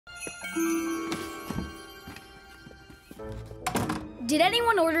Did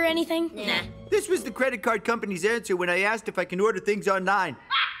anyone order anything? Nah. This was the credit card company's answer when I asked if I can order things online.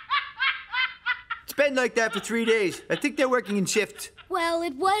 It's been like that for 3 days. I think they're working in shifts. Well,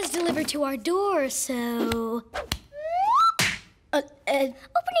 it was delivered to our door, so...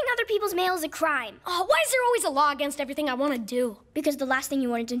 Opening other people's mail is a crime. Oh, why is there always a law against everything I want to do? Because the last thing you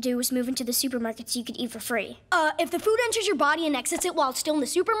wanted to do was move into the supermarket so you could eat for free. If the food enters your body and exits it while it's still in the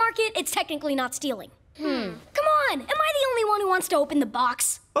supermarket, it's technically not stealing. Come on, am I the only one who wants to open the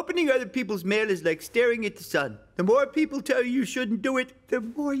box? Opening other people's mail is like staring at the sun. The more people tell you shouldn't do it, the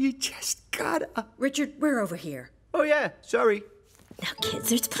more you just gotta. Richard, we're over here. Oh yeah, sorry. Now, kids,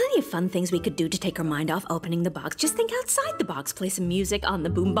 there's plenty of fun things we could do to take our mind off opening the box. Just think outside the box. Play some music on the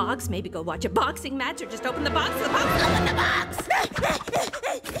boom box. Maybe go watch a boxing match or just open the box. Open the box!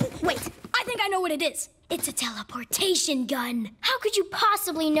 Wait, I think I know what it is. It's a teleportation gun. How could you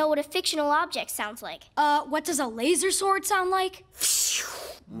possibly know what a fictional object sounds like? What does a laser sword sound like?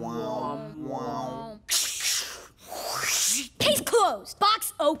 Case closed.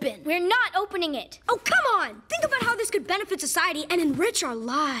 Box open. We're not opening it. Oh, come on! Think about how this could benefit society and enrich our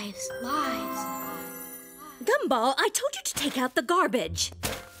lives. Gumball, I told you to take out the garbage.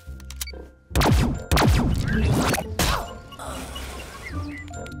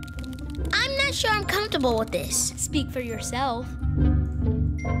 I'm not sure I'm comfortable with this. Speak for yourself.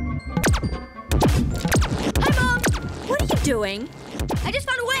 Hi, Mom! What are you doing? I just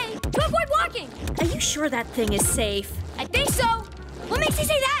found a way to avoid walking. Are you sure that thing is safe? I think so. What makes you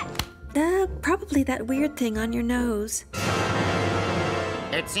say that? Probably that weird thing on your nose.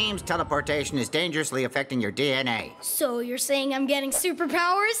 It seems teleportation is dangerously affecting your DNA. So you're saying I'm getting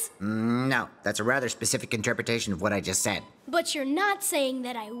superpowers? No, that's a rather specific interpretation of what I just said. But you're not saying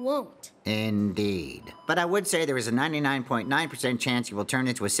that I won't. Indeed. But I would say there is a 99.9% chance you will turn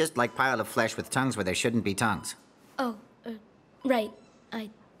into a cyst-like pile of flesh with tongues where there shouldn't be tongues. Oh, right. I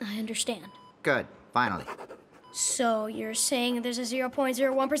understand. Good. Finally. So you're saying there's a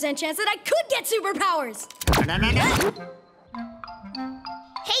 0.01% chance that I could get superpowers? No.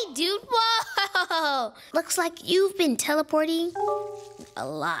 Hey, dude, whoa! Looks like you've been teleporting a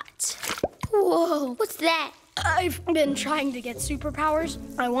lot. Whoa, what's that? I've been trying to get superpowers.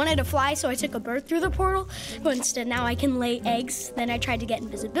 I wanted to fly, so I took a bird through the portal, but instead now I can lay eggs. Then I tried to get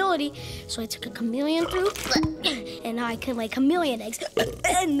invisibility, so I took a chameleon through, and now I can lay chameleon eggs.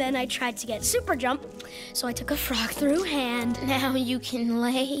 And then I tried to get super jump, so I took a frog through, and now you can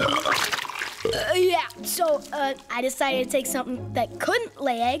lay. Yeah, so I decided to take something that couldn't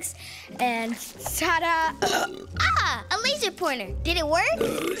lay eggs, and ta-da! A laser pointer. Did it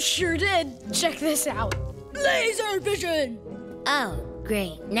work? Sure did. Check this out. Laser vision! Oh,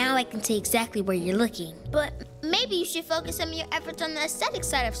 great. Now I can see exactly where you're looking. But maybe you should focus some of your efforts on the aesthetic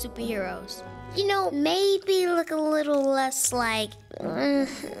side of superheroes. You know, maybe look a little less like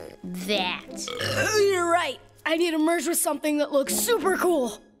that. You're right. I need to merge with something that looks super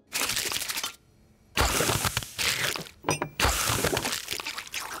cool.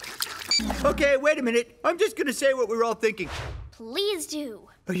 Okay, wait a minute. I'm just gonna say what we're all thinking. Please do.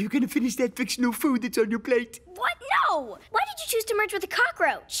 Are you gonna finish that fictional food that's on your plate? What? No! Why did you choose to merge with a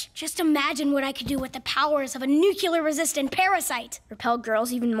cockroach? Just imagine what I could do with the powers of a nuclear-resistant parasite. Repel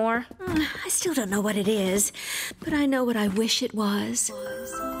girls even more. I still don't know what it is, but I know what I wish it was. Woo!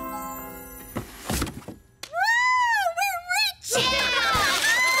 We're rich!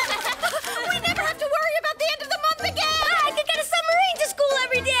 We never have to worry about the end of the month again! I could get a submarine to school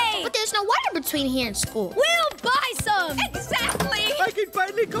every day! But there's no water between here and school. We'll buy some! Exactly! I can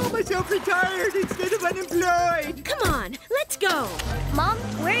finally call myself retired instead of unemployed! Come on, let's go. Mom,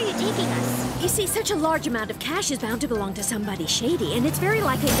 where are you taking us? You see, such a large amount of cash is bound to belong to somebody shady, and it's very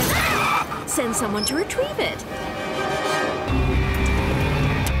likely to send someone to retrieve it.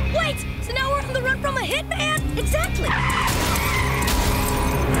 Wait! So now we're on the run from a hitman? Exactly.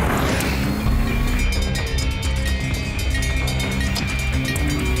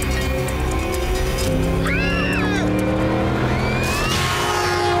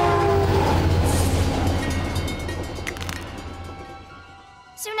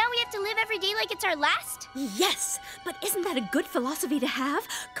 So now we have to live every day like it's our last? Yes, but isn't that a good philosophy to have?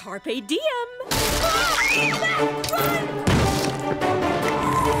 Carpe diem.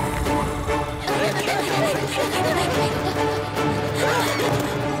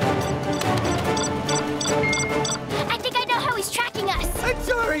 I think I know how he's tracking us. I'm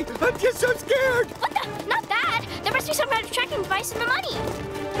sorry, I'm just so scared! What the? Not that. There must be some kind of tracking device in the money.